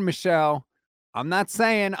plan, Michelle, I'm not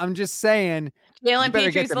saying, I'm just saying you Jalen better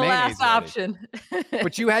get Petre's the the mayonnaise last ready. option.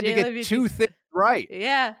 But you had to Jalen get 2 Petre's things right.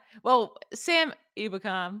 yeah. Well, Sam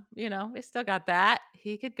Ebukam, we still got that.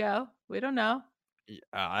 He could go. We don't know.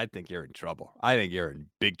 I think you're in trouble. I think you're in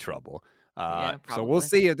big trouble. Yeah, So we'll probably.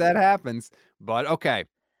 see if that happens. But okay,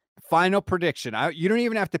 final prediction. You don't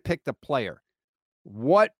even have to pick the player.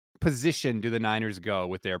 What position do the Niners go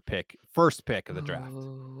with their first pick of the draft?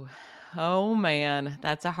 Ooh. Oh man,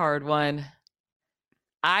 that's a hard one.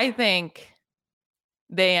 I think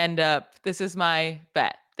they end up this is my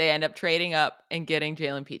bet. They end up trading up and getting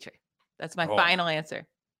Jalen Petrie. That's my Oh, final answer.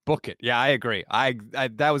 book it. Yeah, I agree. I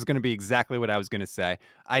that was going to be exactly what I was going to say.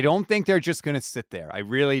 I don't think they're just going to sit there. I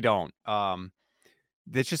really don't.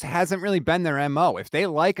 This just hasn't really been their MO. If they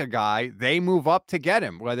like a guy, they move up to get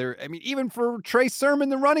him. Even for Trey Sermon,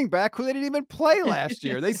 the running back, who they didn't even play last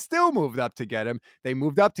year, they still moved up to get him. They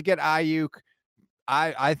moved up to get Ayuk.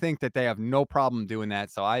 I think that they have no problem doing that.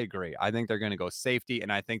 So I agree. I think they're going to go safety,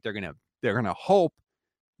 and I think they're gonna hope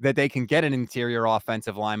that they can get an interior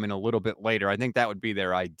offensive lineman a little bit later. I think that would be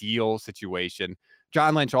their ideal situation.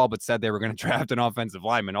 John Lynch all but said they were going to draft an offensive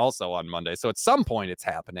lineman also on Monday. So at some point it's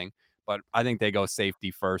happening, but I think they go safety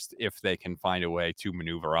first if they can find a way to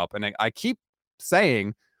maneuver up. And I keep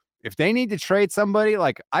saying if they need to trade somebody,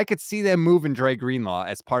 like I could see them moving Dre Greenlaw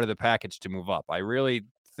as part of the package to move up. I really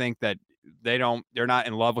think that they're not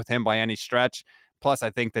in love with him by any stretch, Plus, I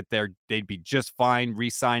think that they'd be just fine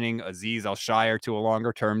re-signing Azeez Al-Shire to a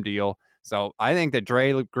longer-term deal. So I think that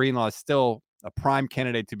Dre Greenlaw is still a prime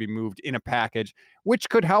candidate to be moved in a package, which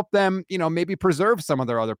could help them, maybe preserve some of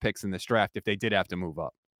their other picks in this draft if they did have to move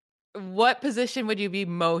up. What position would you be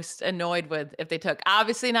most annoyed with if they took?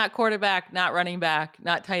 Obviously not quarterback, not running back,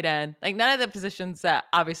 not tight end. Like none of the positions that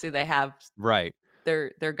obviously they have Right.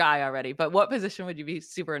 their guy already. But what position would you be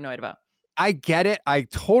super annoyed about? I get it. I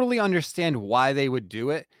totally understand why they would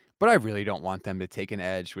do it, but I really don't want them to take an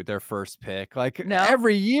edge with their first pick. Like No?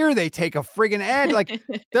 every year they take a friggin' edge. Like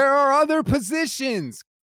there are other positions,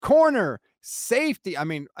 corner, safety. I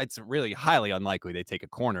mean, it's really highly unlikely they take a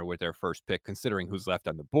corner with their first pick, considering who's left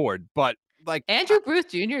on the board. But like, Andrew Booth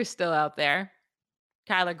Jr. is still out there.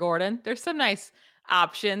 Kyler Gordon. There's some nice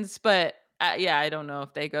options, but yeah, I don't know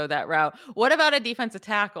if they go that route. What about a defensive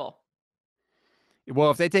tackle?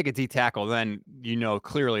 well, if they take a D tackle, then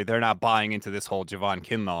clearly they're not buying into this whole Javon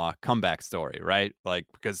Kinlaw comeback story, right? Like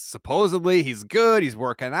because supposedly he's good, he's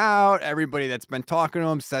working out. Everybody that's been talking to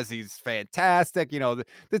him says he's fantastic.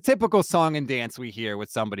 The typical song and dance we hear with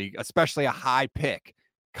somebody, especially a high pick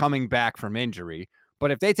coming back from injury.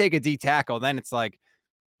 But if they take a D tackle, then it's like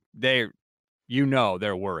they're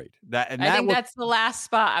they're worried. I think that's the last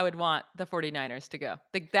spot I would want the 49ers to go.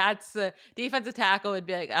 Like that's the defensive tackle would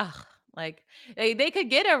be like, ugh, like they could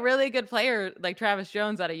get a really good player like Travis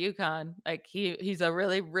Jones out of UConn. Like he's a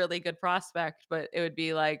really, really good prospect, but it would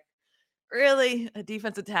be like really a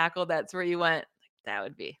defensive tackle. That's where you went.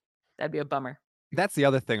 Like that'd be a bummer. That's the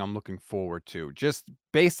other thing I'm looking forward to. Just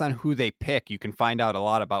based on who they pick, you can find out a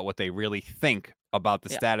lot about what they really think about the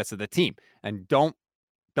Yeah. status of the team. And don't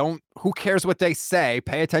who cares what they say,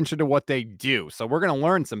 pay attention to what they do. So we're going to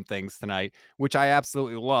learn some things tonight, which I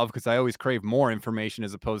absolutely love because I always crave more information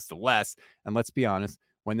as opposed to less. And let's be honest,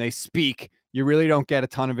 when they speak, you really don't get a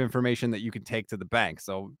ton of information that you can take to the bank.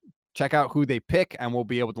 So check out who they pick and we'll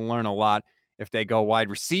be able to learn a lot. If they go wide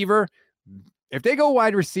receiver, with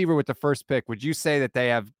the first pick, would you say that they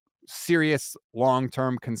have serious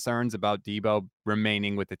long-term concerns about Deebo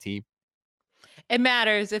remaining with the team? It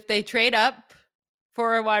matters if they trade up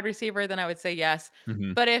for a wide receiver, then I would say yes.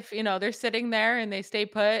 Mhm. But if, they're sitting there and they stay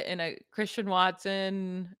put and a Christian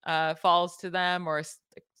Watson falls to them or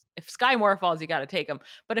if Sky Moore falls, you got to take him.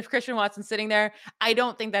 But if Christian Watson's sitting there, I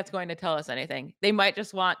don't think that's going to tell us anything. They might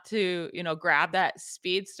just want to, grab that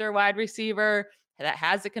speedster wide receiver that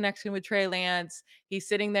has a connection with Trey Lance. He's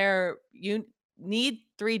sitting there. You need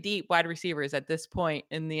 3 deep wide receivers at this point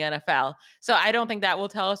in the NFL. So I don't think that will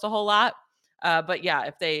tell us a whole lot. But yeah,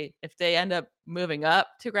 if they end up moving up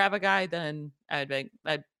to grab a guy, then I'd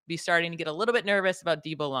be starting to get a little bit nervous about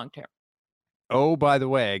Deebo long term. Oh, by the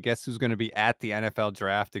way, guess who's going to be at the NFL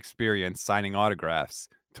Draft Experience signing autographs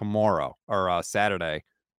tomorrow or Saturday?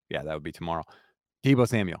 Yeah, that would be tomorrow. Deebo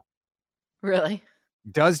Samuel. Really?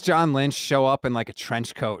 Does John Lynch show up in like a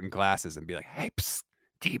trench coat and glasses and be like, "Hey, psst,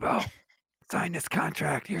 Deebo, sign this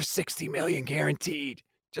contract. Here's 60 million guaranteed.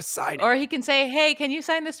 Just sign it." Or he can say, "Hey, can you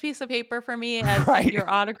sign this piece of paper for me as Right. your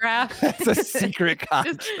autograph?" That's a secret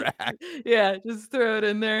Just contract. yeah, just throw it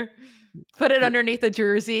in there. Put it underneath the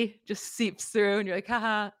jersey, just seeps through, and you're like,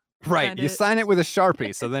 "Haha, Right. signed You it." sign it with a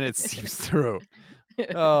Sharpie, so then it seeps through.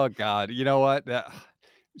 Oh, God. You know what?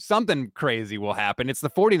 Something crazy will happen. It's the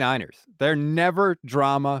 49ers. They're never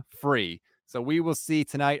drama free. So we will see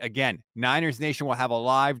tonight. Again, Niners Nation will have a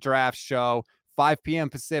live draft show, 5 p.m.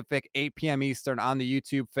 Pacific, 8 p.m. Eastern on the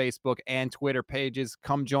YouTube, Facebook, and Twitter pages.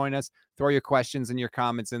 Come join us. Throw your questions and your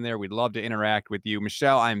comments in there. We'd love to interact with you.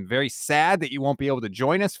 Michelle, I'm very sad that you won't be able to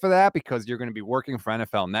join us for that because you're going to be working for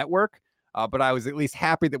NFL Network. But I was at least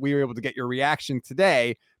happy that we were able to get your reaction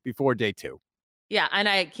today before day 2. Yeah, and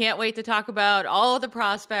I can't wait to talk about all of the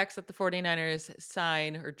prospects that the 49ers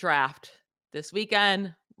sign or draft this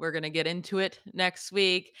weekend. We're going to get into it next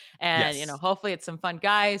week. And, Yes. hopefully it's some fun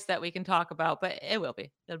guys that we can talk about, but it will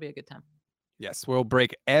be. It'll be a good time. Yes, we'll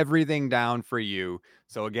break everything down for you.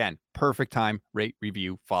 So again, perfect time, rate,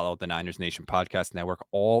 review, follow the Niners Nation Podcast Network.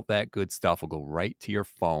 All that good stuff will go right to your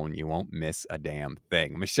phone. You won't miss a damn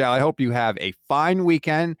thing. Michelle, I hope you have a fine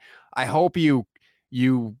weekend. I hope you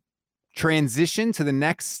transition to the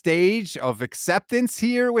next stage of acceptance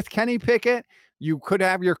here with Kenny Pickett. You could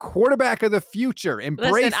have your quarterback of the future.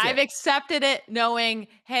 Embrace Listen, it. I've accepted it knowing,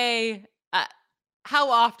 hey, how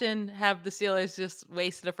often have the Steelers just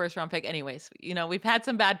wasted a first round pick anyways? We've had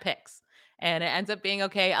some bad picks and it ends up being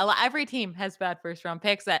okay. Every team has bad first round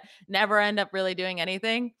picks that never end up really doing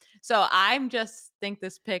anything. So I'm just think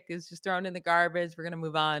this pick is just thrown in the garbage. We're going to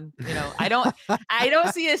move on. I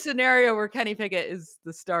don't see a scenario where Kenny Pickett is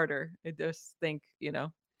the starter. I just think,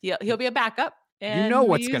 he'll be a backup You know And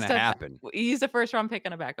what's going to happen. we used a first round pick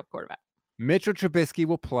on a backup quarterback. Mitchell Trubisky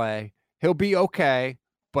will play. He'll be okay,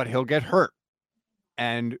 but he'll get hurt.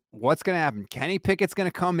 And what's going to happen? Kenny Pickett's going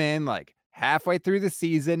to come in like halfway through the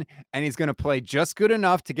season, and he's going to play just good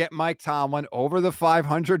enough to get Mike Tomlin over the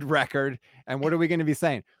 500 record. And what are we going to be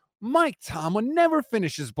saying? Mike Tomlin never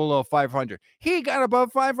finishes below 500. He got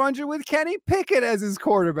above 500 with Kenny Pickett as his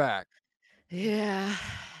quarterback. Yeah.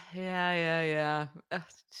 Why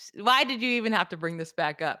did you even have to bring this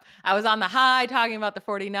back up? I was on the high talking about the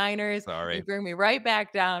 49ers. Sorry. You bring me right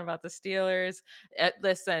back down about the Steelers.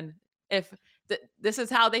 Listen, if this is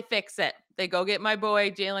how they fix it, they go get my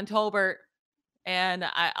boy Jalen Tolbert, and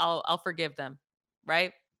I'll forgive them,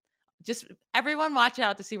 right? Just everyone watch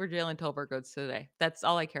out to see where Jalen Tolbert goes today. That's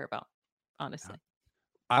all I care about, honestly.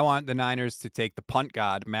 I want the Niners to take the punt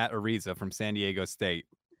god, Matt Ariza from San Diego State.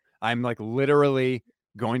 I'm like literally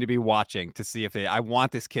going to be watching to see if I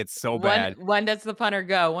want this kid so bad. When does the punter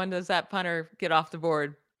go? When does that punter get off the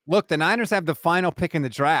board? Look, the Niners have the final pick in the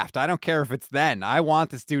draft. I don't care if it's then. I want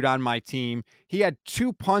this dude on my team. He had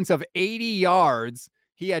 2 punts of 80 yards.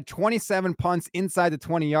 He had 27 punts inside the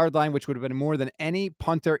 20-yard line, which would have been more than any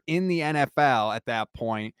punter in the NFL at that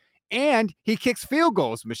point. And he kicks field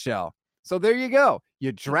goals, Michelle. So there you go.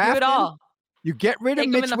 You draft it all. You get rid of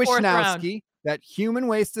Mitch Wishnowsky, that human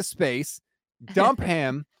waste of space. Dump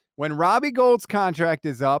him. When Robbie Gould's contract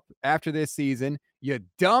is up after this season, you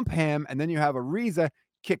dump him, and then you have Ariza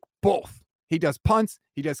kick both. He does punts.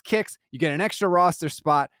 He does kicks. You get an extra roster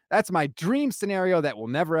spot. That's my dream scenario that will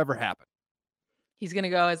never, ever happen. He's going to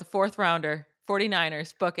go as a 4th rounder.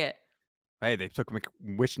 49ers, book it. Hey, they took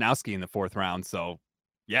Wishnowsky in the 4th round, so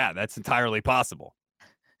yeah, that's entirely possible.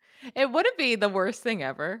 It wouldn't be the worst thing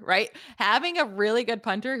ever, right? Having a really good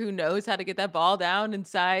punter who knows how to get that ball down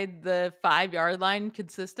inside the 5-yard line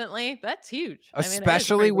consistently, that's huge.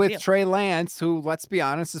 Especially with Trey Lance, who, let's be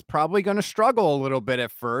honest, is probably going to struggle a little bit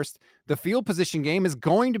at first. The field position game is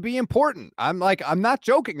going to be important. I'm not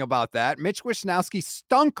joking about that. Mitch Wishnowsky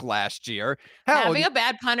stunk last year. Having a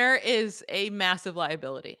bad punter is a massive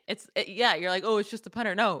liability. You're like, oh, it's just a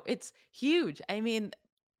punter. No, it's huge. I mean,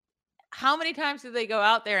 how many times do they go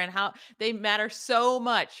out there and how they matter so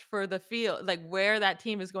much for the field, like where that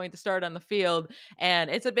team is going to start on the field. And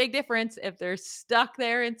it's a big difference if they're stuck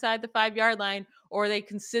there inside the 5-yard line or they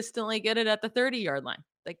consistently get it at the 30-yard line.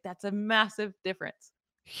 Like that's a massive difference.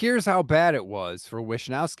 Here's how bad it was for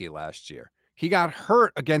Wishnowsky last year. He got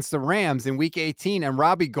hurt against the Rams in week 18 and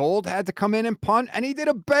Robbie Gould had to come in and punt, and he did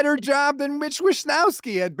a better job than Mitch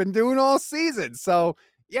Wishnowsky had been doing all season. So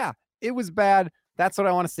yeah, it was bad. That's what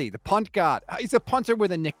I want to see. The punt god. He's a punter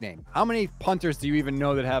with a nickname. How many punters do you even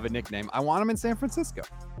know that have a nickname? I want him in San Francisco.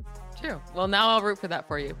 True. Well, now I'll root for that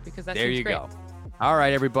for you because that's there you great. go. All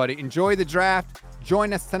right, everybody. Enjoy the draft.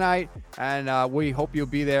 Join us tonight, and we hope you'll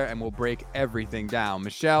be there, and we'll break everything down.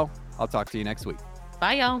 Michelle, I'll talk to you next week.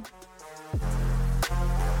 Bye, y'all.